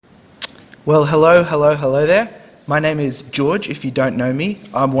Well, hello there. My name is George, if you don't know me.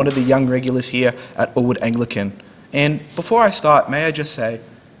 I'm one of the young regulars here at Allwood Anglican. And before I start, may I just say,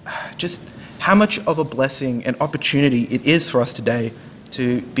 just how much of a blessing and opportunity it is for us today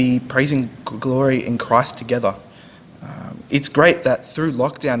to be praising glory in Christ together. It's great that through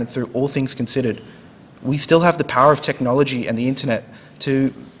lockdown and through all things considered, we still have the power of technology and the internet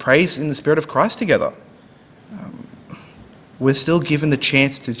to praise in the Spirit of Christ together. We're still given the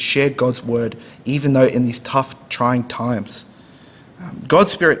chance to share God's word, even though in these tough, trying times.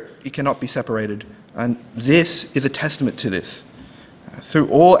 God's Spirit, it cannot be separated, and this is a testament to this. Through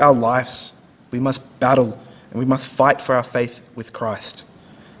all our lives, we must battle and we must fight for our faith with Christ.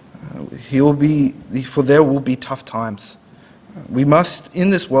 For there will be tough times.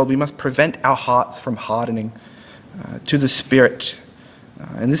 In this world, we must prevent our hearts from hardening to the Spirit.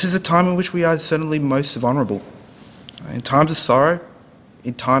 And this is a time in which we are certainly most vulnerable. In times of sorrow,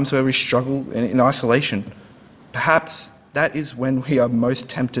 in times where we struggle, and in isolation, perhaps that is when we are most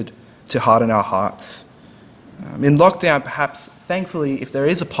tempted to harden our hearts. In lockdown, perhaps, thankfully, if there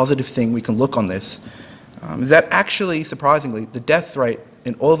is a positive thing we can look on this, is that actually, surprisingly, the death rate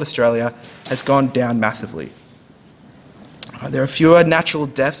in all of Australia has gone down massively. There are fewer natural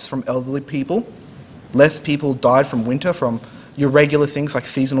deaths from elderly people. Less people died from winter, from your regular things like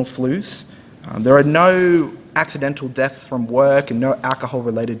seasonal flus. There are no accidental deaths from work and no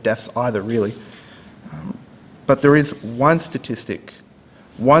alcohol-related deaths either, really. But there is one statistic,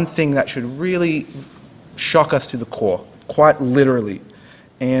 one thing that should really shock us to the core, quite literally.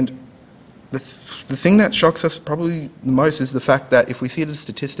 And the thing that shocks us probably the most is the fact that if we see the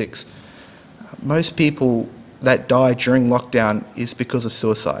statistics, most people that die during lockdown is because of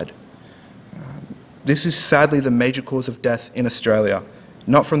suicide. This is sadly the major cause of death in Australia,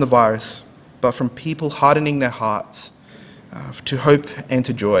 not from the virus, but from people hardening their hearts to hope and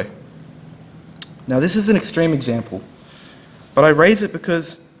to joy. Now, this is an extreme example, but I raise it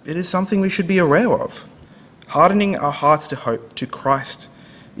because it is something we should be aware of. Hardening our hearts to hope, to Christ,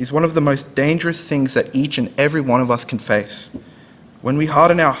 is one of the most dangerous things that each and every one of us can face. When we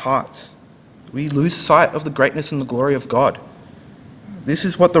harden our hearts, we lose sight of the greatness and the glory of God. This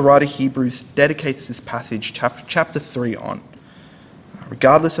is what the writer Hebrews dedicates this passage, chapter 3, on.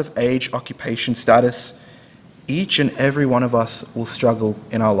 Regardless of age, occupation, status, each and every one of us will struggle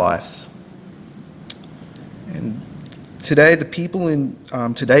in our lives. And today, the people in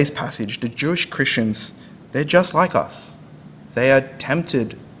today's passage, the Jewish Christians, they're just like us. They are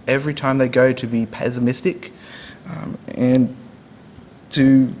tempted every time they go to be pessimistic and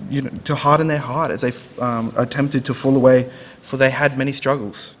to harden their heart as they are tempted to fall away, for they had many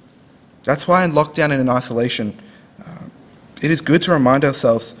struggles. That's why in lockdown and in isolation, it is good to remind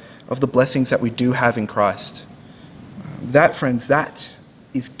ourselves of the blessings that we do have in Christ. That, friends, that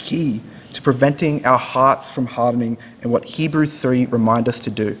is key to preventing our hearts from hardening, and what Hebrews 3 reminds us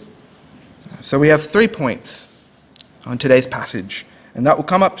to do. So we have 3 points on today's passage, and that will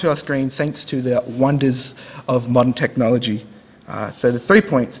come up to our screen thanks to the wonders of modern technology. So the 3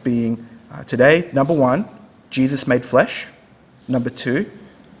 points being today, number 1, Jesus made flesh. Number 2,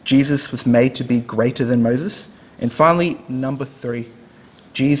 Jesus was made to be greater than Moses. And finally, number 3,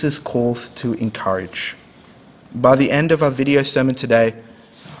 Jesus calls to encourage. By the end of our video sermon today,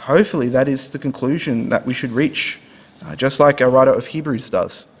 hopefully that is the conclusion that we should reach, just like our writer of Hebrews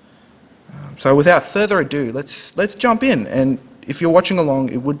does. So without further ado, let's jump in. And if you're watching along,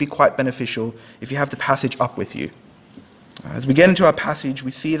 it would be quite beneficial if you have the passage up with you. As we get into our passage, we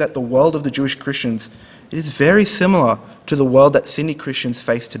see that the world of the Jewish Christians, it is very similar to the world that Sydney Christians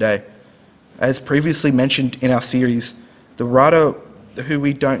face today. As previously mentioned in our series, the writer who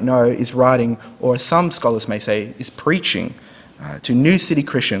we don't know is writing, or some scholars may say, is preaching to new city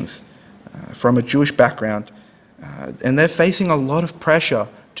Christians from a Jewish background. And they're facing a lot of pressure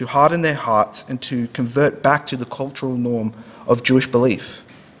to harden their hearts and to convert back to the cultural norm of Jewish belief.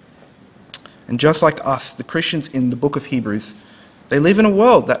 And just like us, the Christians in the book of Hebrews, they live in a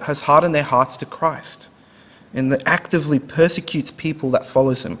world that has hardened their hearts to Christ and that actively persecutes people that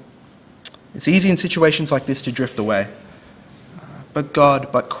follows him. It's easy in situations like this to drift away. But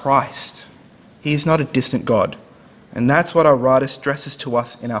Christ, he is not a distant God. And that's what our writer stresses to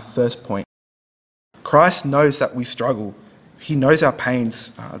us in our first point. Christ knows that we struggle. He knows our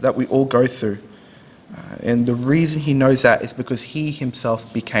pains that we all go through. And the reason he knows that is because he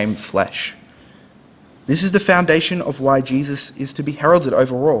himself became flesh. This is the foundation of why Jesus is to be heralded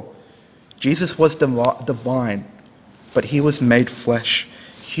overall. Jesus was divine, but he was made flesh,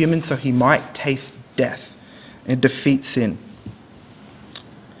 human, so he might taste death and defeat sin.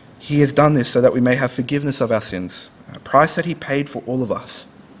 He has done this so that we may have forgiveness of our sins, a price that he paid for all of us.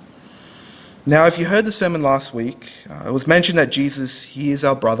 Now, if you heard the sermon last week, it was mentioned that Jesus, he is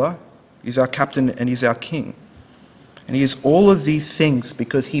our brother, he's our captain, and he's our king. And he is all of these things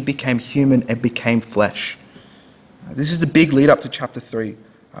because he became human and became flesh. This is the big lead up to chapter 3,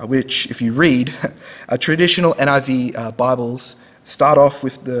 which, if you read, traditional NIV Bibles start off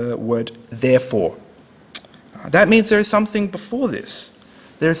with the word therefore. That means there is something before this.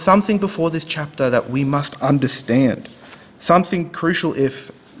 There is something before this chapter that we must understand. Something crucial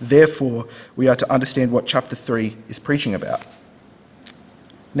if, therefore, we are to understand what chapter 3 is preaching about.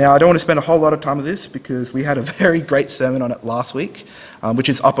 Now, I don't want to spend a whole lot of time on this because we had a very great sermon on it last week, which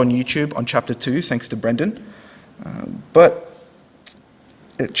is up on YouTube on chapter 2, thanks to Brendan. But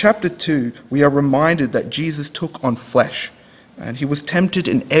at chapter 2, we are reminded that Jesus took on flesh, and he was tempted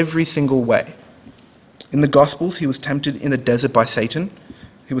in every single way. In the Gospels, he was tempted in the desert by Satan.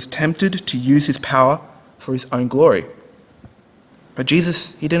 He was tempted to use his power for his own glory. But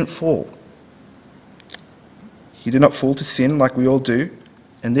Jesus, he didn't fall. He did not fall to sin like we all do.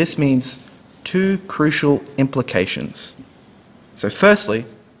 And this means two crucial implications. So firstly,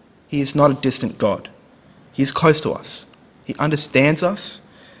 he is not a distant God. He is close to us. He understands us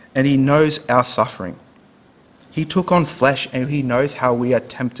and he knows our suffering. He took on flesh and he knows how we are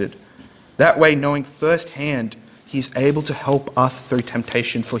tempted. That way, knowing firsthand, he is able to help us through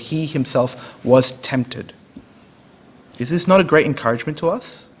temptation, for he himself was tempted. Is this not a great encouragement to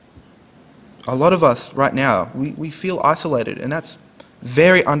us? A lot of us right now, we feel isolated, and that's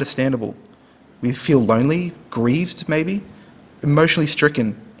very understandable. We feel lonely, grieved maybe, emotionally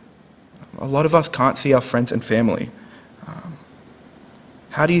stricken. A lot of us can't see our friends and family.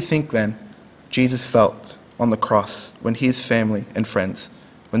 How do you think then Jesus felt on the cross when his family and friends,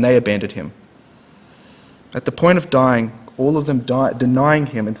 when they abandoned him? At the point of dying, all of them denying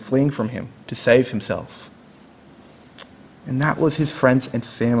him and fleeing from him to save himself. And that was his friends and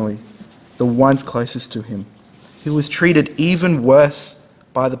family, the ones closest to him. He was treated even worse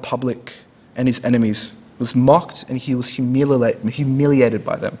by the public and his enemies. He was mocked and he was humiliated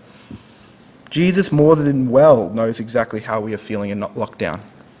by them. Jesus more than well knows exactly how we are feeling in lockdown.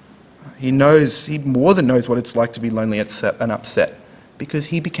 He more than knows what it's like to be lonely and upset because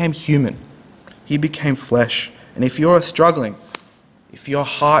he became human. He became flesh. And if you're struggling, if your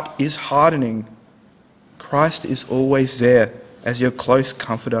heart is hardening, Christ is always there as your close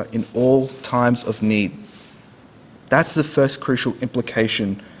comforter in all times of need. That's the first crucial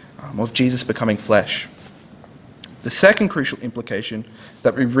implication of Jesus becoming flesh. The second crucial implication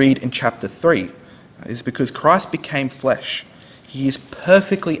that we read in chapter 3 is because Christ became flesh, he is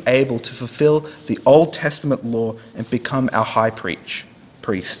perfectly able to fulfill the Old Testament law and become our high priest.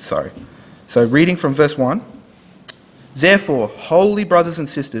 So reading from verse 1, "Therefore, holy brothers and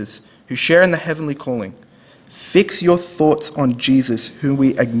sisters who share in the heavenly calling, fix your thoughts on Jesus, whom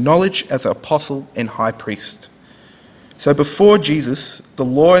we acknowledge as our apostle and high priest." So before Jesus, the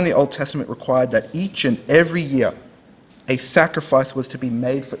law in the Old Testament required that each and every year a sacrifice was to be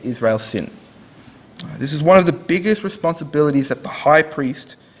made for Israel's sin. This is one of the biggest responsibilities that the high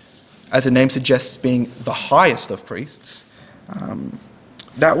priest, as the name suggests, being the highest of priests,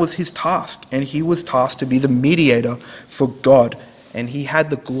 that was his task. And he was tasked to be the mediator for God. And he had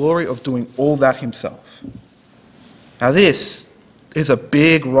the glory of doing all that himself. Now this is a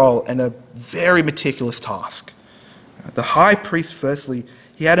big role and a very meticulous task. The high priest, firstly,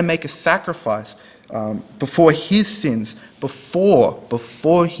 he had to make a sacrifice before his sins,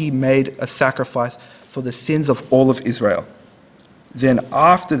 before he made a sacrifice for the sins of all of Israel. Then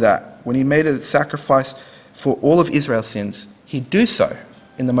after that, when he made a sacrifice for all of Israel's sins, he'd do so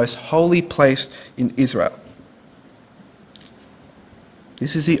in the most holy place in Israel.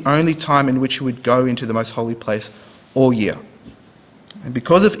 This is the only time in which he would go into the most holy place all year. And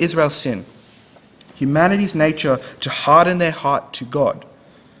because of Israel's sin, humanity's nature to harden their heart to God,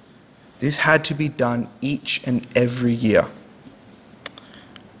 this had to be done each and every year.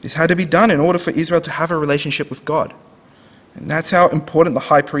 This had to be done in order for Israel to have a relationship with God. And that's how important the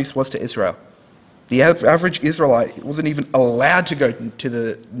high priest was to Israel. The average Israelite wasn't even allowed to go to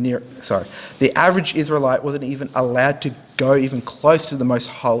the average Israelite wasn't even allowed to go even close to the most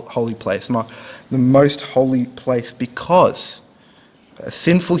holy place, because a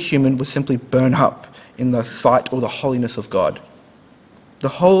sinful human would simply burn up in the sight or the holiness of God. The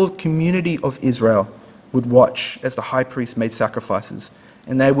whole community of Israel would watch as the high priest made sacrifices,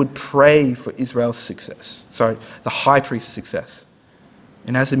 and they would pray for Israel's success. The high priest's success.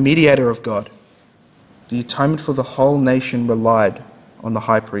 And as a mediator of God, the atonement for the whole nation relied on the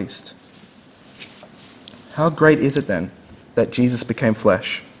high priest. How great is it then that Jesus became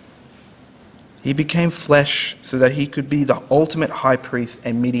flesh? He became flesh so that he could be the ultimate high priest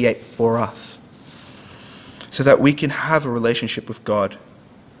and mediate for us, so that we can have a relationship with God.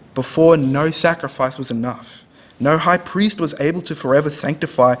 Before, no sacrifice was enough. No high priest was able to forever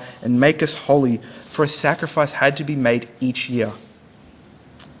sanctify and make us holy, for a sacrifice had to be made each year.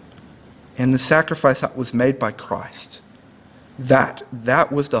 And the sacrifice that was made by Christ, that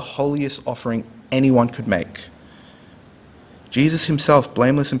was the holiest offering anyone could make. Jesus himself,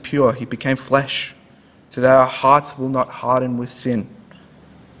 blameless and pure, he became flesh so that our hearts will not harden with sin.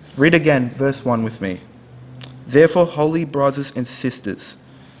 Read again verse 1 with me. Therefore, holy brothers and sisters,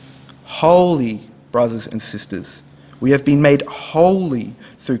 we have been made holy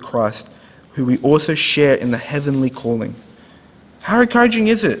through Christ, who we also share in the heavenly calling. How encouraging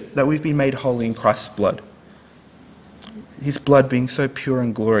is it that we've been made holy in Christ's blood? His blood being so pure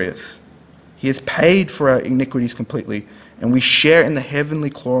and glorious. He has paid for our iniquities completely, and we share in the heavenly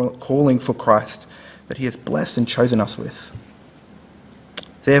calling for Christ that he has blessed and chosen us with.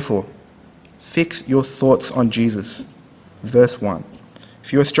 Therefore, fix your thoughts on Jesus. Verse 1.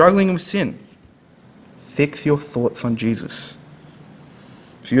 If you are struggling with sin, fix your thoughts on Jesus.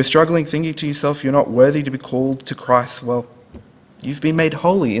 If you are struggling thinking to yourself you're not worthy to be called to Christ, well, you've been made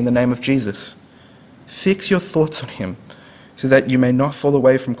holy in the name of Jesus. Fix your thoughts on him so that you may not fall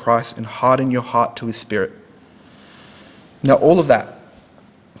away from Christ and harden your heart to his spirit. Now, all of that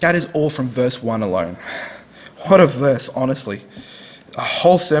is all from verse 1 alone. What a verse, honestly. A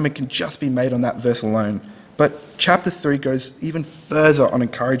whole sermon can just be made on that verse alone. But chapter 3 goes even further on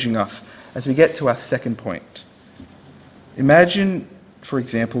encouraging us as we get to our second point. Imagine, for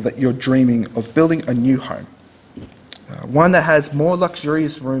example, that you're dreaming of building a new home. One that has more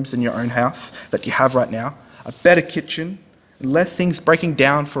luxurious rooms than your own house that you have right now, a better kitchen, and less things breaking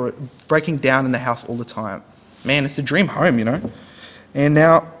down in the house all the time. Man, it's a dream home, you know. And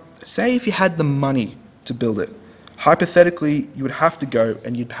now, say if you had the money to build it. Hypothetically, you would have to go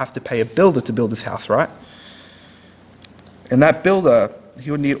and you'd have to pay a builder to build this house, right? And that builder,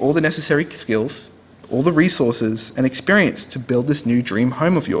 he would need all the necessary skills, all the resources and experience to build this new dream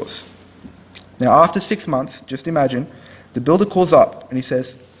home of yours. Now, after 6 months, just imagine, the builder calls up and he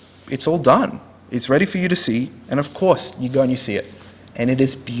says, it's all done. It's ready for you to see. And of course, you go and you see it. And it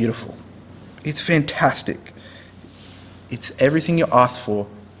is beautiful. It's fantastic. It's everything you asked for,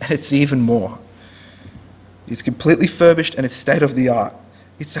 and it's even more. It's completely furbished and it's state of the art.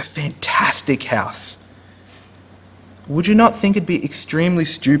 It's a fantastic house. Would you not think it'd be extremely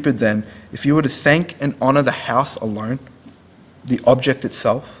stupid then if you were to thank and honor the house alone, the object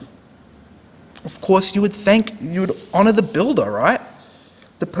itself? Of course, you would honor the builder, right?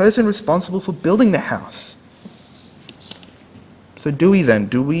 The person responsible for building the house. So do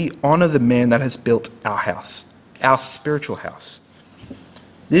we honor the man that has built our house, our spiritual house?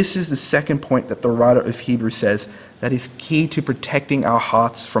 This is the second point that the writer of Hebrews says that is key to protecting our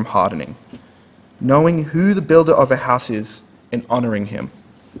hearts from hardening. Knowing who the builder of a house is and honoring him.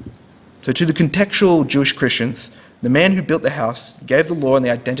 So to the contextual Jewish Christians, the man who built the house gave the law and the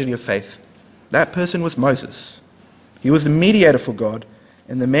identity of faith. That person was Moses. He was the mediator for God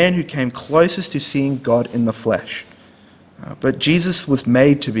and the man who came closest to seeing God in the flesh. But Jesus was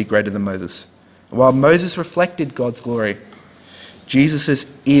made to be greater than Moses. While Moses reflected God's glory, Jesus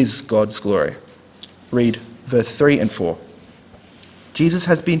is God's glory. Read verse 3 and 4. Jesus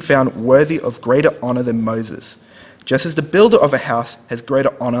has been found worthy of greater honor than Moses, just as the builder of a house has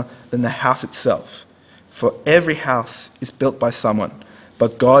greater honor than the house itself. For every house is built by someone,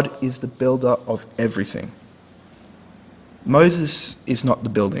 but God is the builder of everything. Moses is not the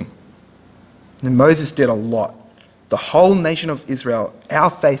building. And Moses did a lot. The whole nation of Israel, our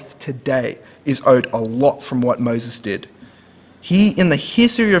faith today, is owed a lot from what Moses did. He, in the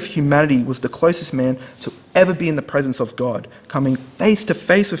history of humanity, was the closest man to ever be in the presence of God, coming face to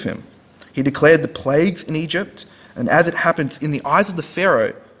face with him. He declared the plagues in Egypt, and as it happened, in the eyes of the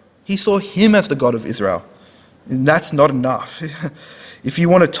Pharaoh, he saw him as the God of Israel. And that's not enough. If you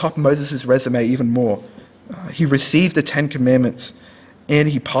want to top Moses' resume even more, he received the 10 Commandments, and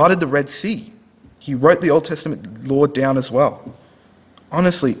he parted the Red Sea. He wrote the Old Testament law down as well.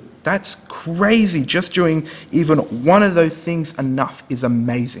 Honestly, that's crazy. Just doing even one of those things enough is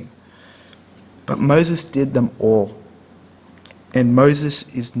amazing. But Moses did them all. And Moses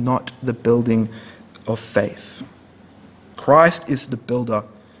is not the building of faith. Christ is the builder.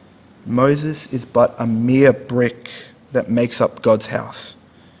 Moses is but a mere brick that makes up God's house.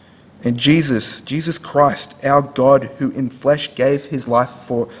 And Jesus Christ, our God who in flesh gave his life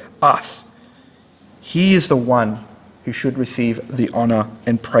for us, he is the one who should receive the honor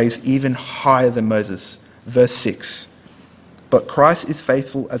and praise even higher than Moses. Verse 6. But Christ is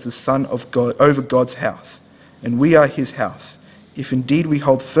faithful as the Son of God over God's house, and we are his house, if indeed we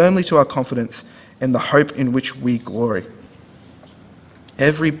hold firmly to our confidence and the hope in which we glory.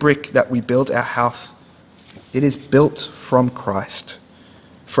 Every brick that we build our house, it is built from Christ.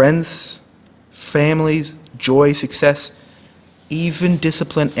 Friends, families, joy, success, even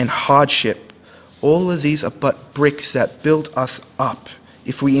discipline and hardship, all of these are but bricks that build us up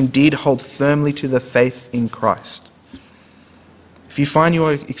if we indeed hold firmly to the faith in Christ. If you find you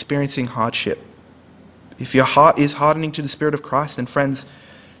are experiencing hardship, if your heart is hardening to the Spirit of Christ, then friends,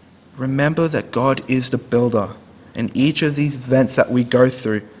 remember that God is the builder. And each of these events that we go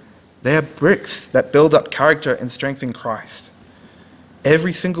through, they are bricks that build up character and strength in Christ.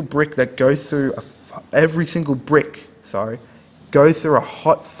 Every single brick goes through a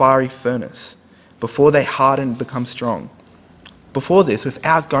hot, fiery furnace before they harden and become strong. Before this,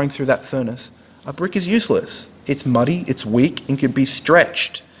 without going through that furnace, a brick is useless. It's muddy, it's weak, and can be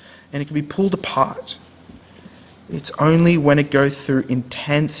stretched, and it can be pulled apart. It's only when it goes through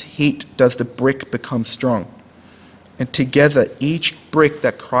intense heat does the brick become strong. And together, each brick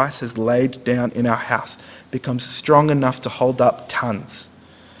that Christ has laid down in our house becomes strong enough to hold up tons.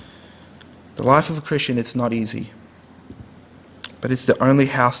 The life of a Christian, it's not easy, but it's the only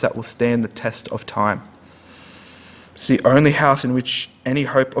house that will stand the test of time. It's the only house in which any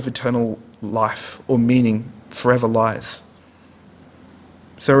hope of eternal life or meaning forever lies.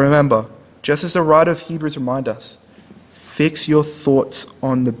 So remember, just as the writer of Hebrews reminds us, fix your thoughts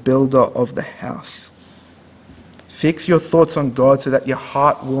on the builder of the house. Fix your thoughts on God so that your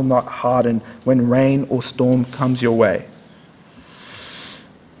heart will not harden when rain or storm comes your way.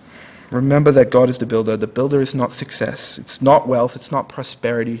 Remember that God is the builder. The builder is not success. It's not wealth. It's not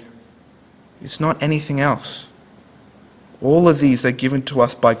prosperity. It's not anything else. All of these are given to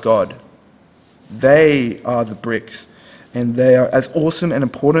us by God. They are the bricks, and they are as awesome and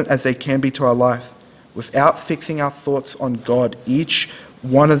important as they can be to our life. Without fixing our thoughts on God, each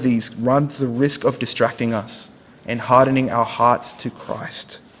one of these runs the risk of distracting us and hardening our hearts to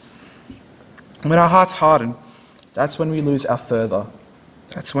Christ. When our hearts harden, that's when we lose our fervor.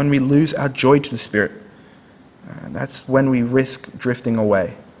 That's when we lose our joy to the Spirit. And that's when we risk drifting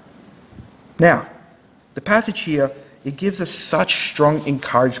away. Now, the passage here, it gives us such strong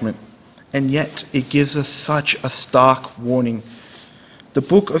encouragement, and yet it gives us such a stark warning. The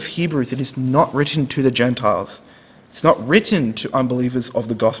book of Hebrews, it is not written to the Gentiles. It's not written to unbelievers of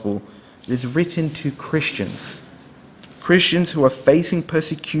the gospel. It is written to Christians. Christians who are facing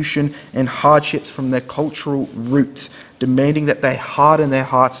persecution and hardships from their cultural roots, demanding that they harden their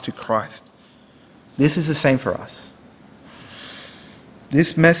hearts to Christ. This is the same for us.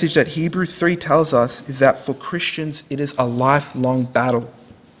 This message that Hebrews 3 tells us is that for Christians, it is a lifelong battle.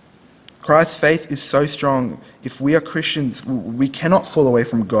 Christ's faith is so strong. If we are Christians, we cannot fall away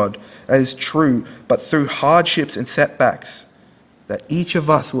from God. That is true. But through hardships and setbacks that each of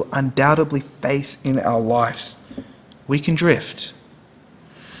us will undoubtedly face in our lives, we can drift.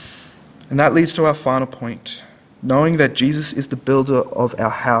 And that leads to our final point. Knowing that Jesus is the builder of our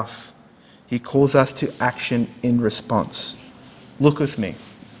house, he calls us to action in response. Look with me,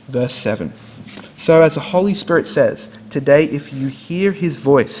 verse 7. So as the Holy Spirit says, today if you hear his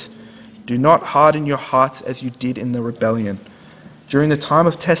voice, do not harden your hearts as you did in the rebellion, during the time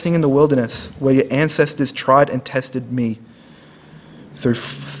of testing in the wilderness, where your ancestors tried and tested me,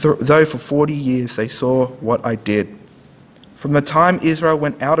 though for 40 years they saw what I did. From the time Israel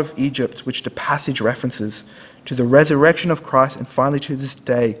went out of Egypt, which the passage references, to the resurrection of Christ, and finally to this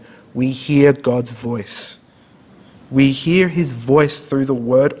day, we hear God's voice. We hear his voice through the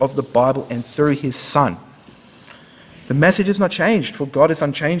word of the Bible and through his Son. The message is not changed, for God is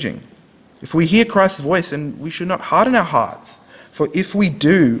unchanging. If we hear Christ's voice, then we should not harden our hearts. For if we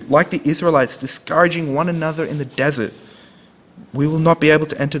do, like the Israelites, discouraging one another in the desert, we will not be able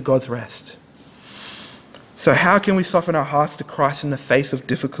to enter God's rest. So how can we soften our hearts to Christ in the face of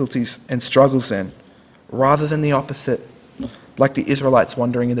difficulties and struggles then, rather than the opposite, like the Israelites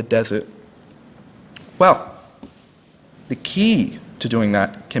wandering in the desert? Well, the key to doing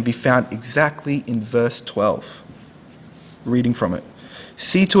that can be found exactly in verse 12. Reading from it.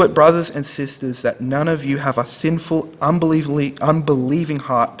 See to it, brothers and sisters, that none of you have a sinful, unbelieving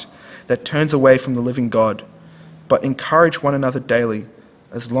heart that turns away from the living God, but encourage one another daily,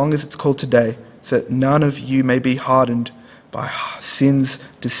 as long as it's called today, so that none of you may be hardened by sin's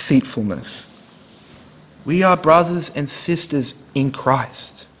deceitfulness. We are brothers and sisters in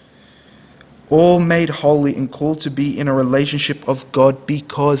Christ, all made holy and called to be in a relationship of God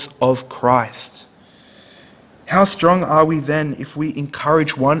because of Christ. How strong are we then if we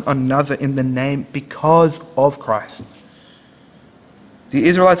encourage one another in the name because of Christ? The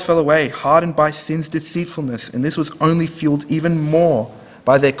Israelites fell away, hardened by sin's deceitfulness, and this was only fueled even more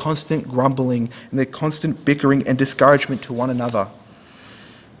by their constant grumbling and their constant bickering and discouragement to one another.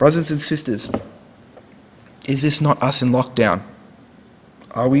 Brothers and sisters, is this not us in lockdown?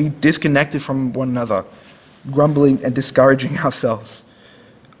 Are we disconnected from one another, grumbling and discouraging ourselves?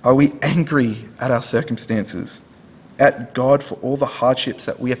 Are we angry at our circumstances, at God for all the hardships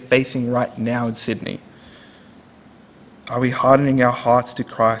that we are facing right now in Sydney? Are we hardening our hearts to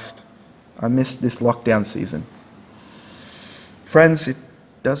Christ amidst this lockdown season? Friends, it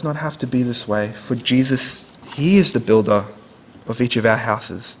does not have to be this way, for Jesus, he is the builder of each of our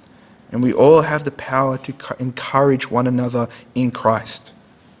houses, and we all have the power to encourage one another in Christ.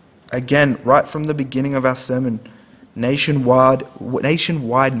 Again, right from the beginning of our sermon, nationwide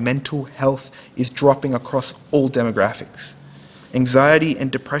mental health is dropping across all demographics. Anxiety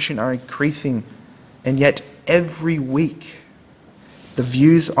and depression are increasing, and yet every week, the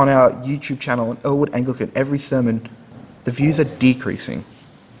views on our YouTube channel on Elwood Anglican, every sermon, the views are decreasing.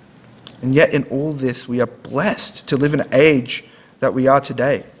 And yet in all this, we are blessed to live in an age that we are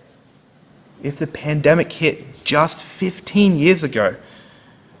today. If the pandemic hit just 15 years ago,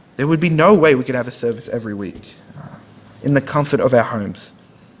 there would be no way we could have a service every week in the comfort of our homes.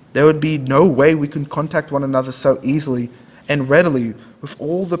 There would be no way we could contact one another so easily and readily with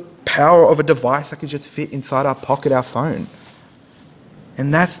all the power of a device that could just fit inside our pocket, our phone.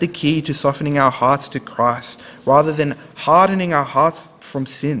 And that's the key to softening our hearts to Christ, rather than hardening our hearts from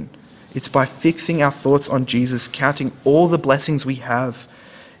sin. It's by fixing our thoughts on Jesus, counting all the blessings we have,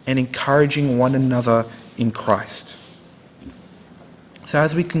 and encouraging one another in Christ. So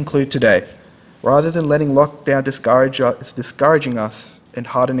as we conclude today, rather than letting lockdown discouraging us and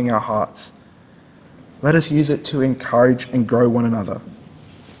hardening our hearts, let us use it to encourage and grow one another.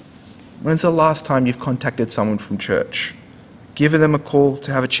 When's the last time you've contacted someone from church? Given them a call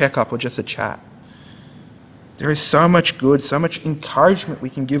to have a checkup or just a chat? There is so much good, so much encouragement we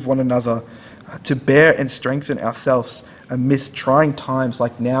can give one another to bear and strengthen ourselves amidst trying times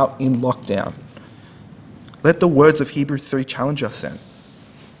like now in lockdown. Let the words of Hebrews 3 challenge us then.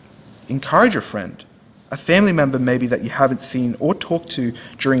 Encourage a friend, a family member maybe that you haven't seen or talked to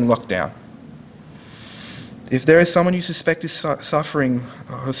during lockdown. If there is someone you suspect is suffering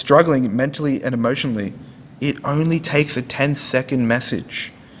or struggling mentally and emotionally, it only takes a 10-second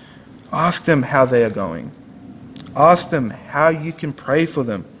message. Ask them how they are going. Ask them how you can pray for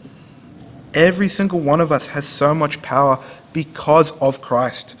them. Every single one of us has so much power because of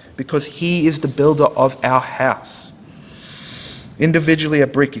Christ, because he is the builder of our house. Individually, a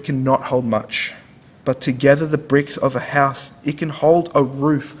brick, it cannot hold much. But together, the bricks of a house, it can hold a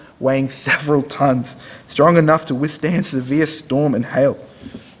roof weighing several tons, strong enough to withstand severe storm and hail.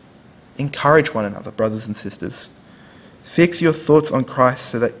 Encourage one another, brothers and sisters. Fix your thoughts on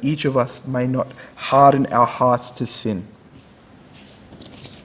Christ so that each of us may not harden our hearts to sin.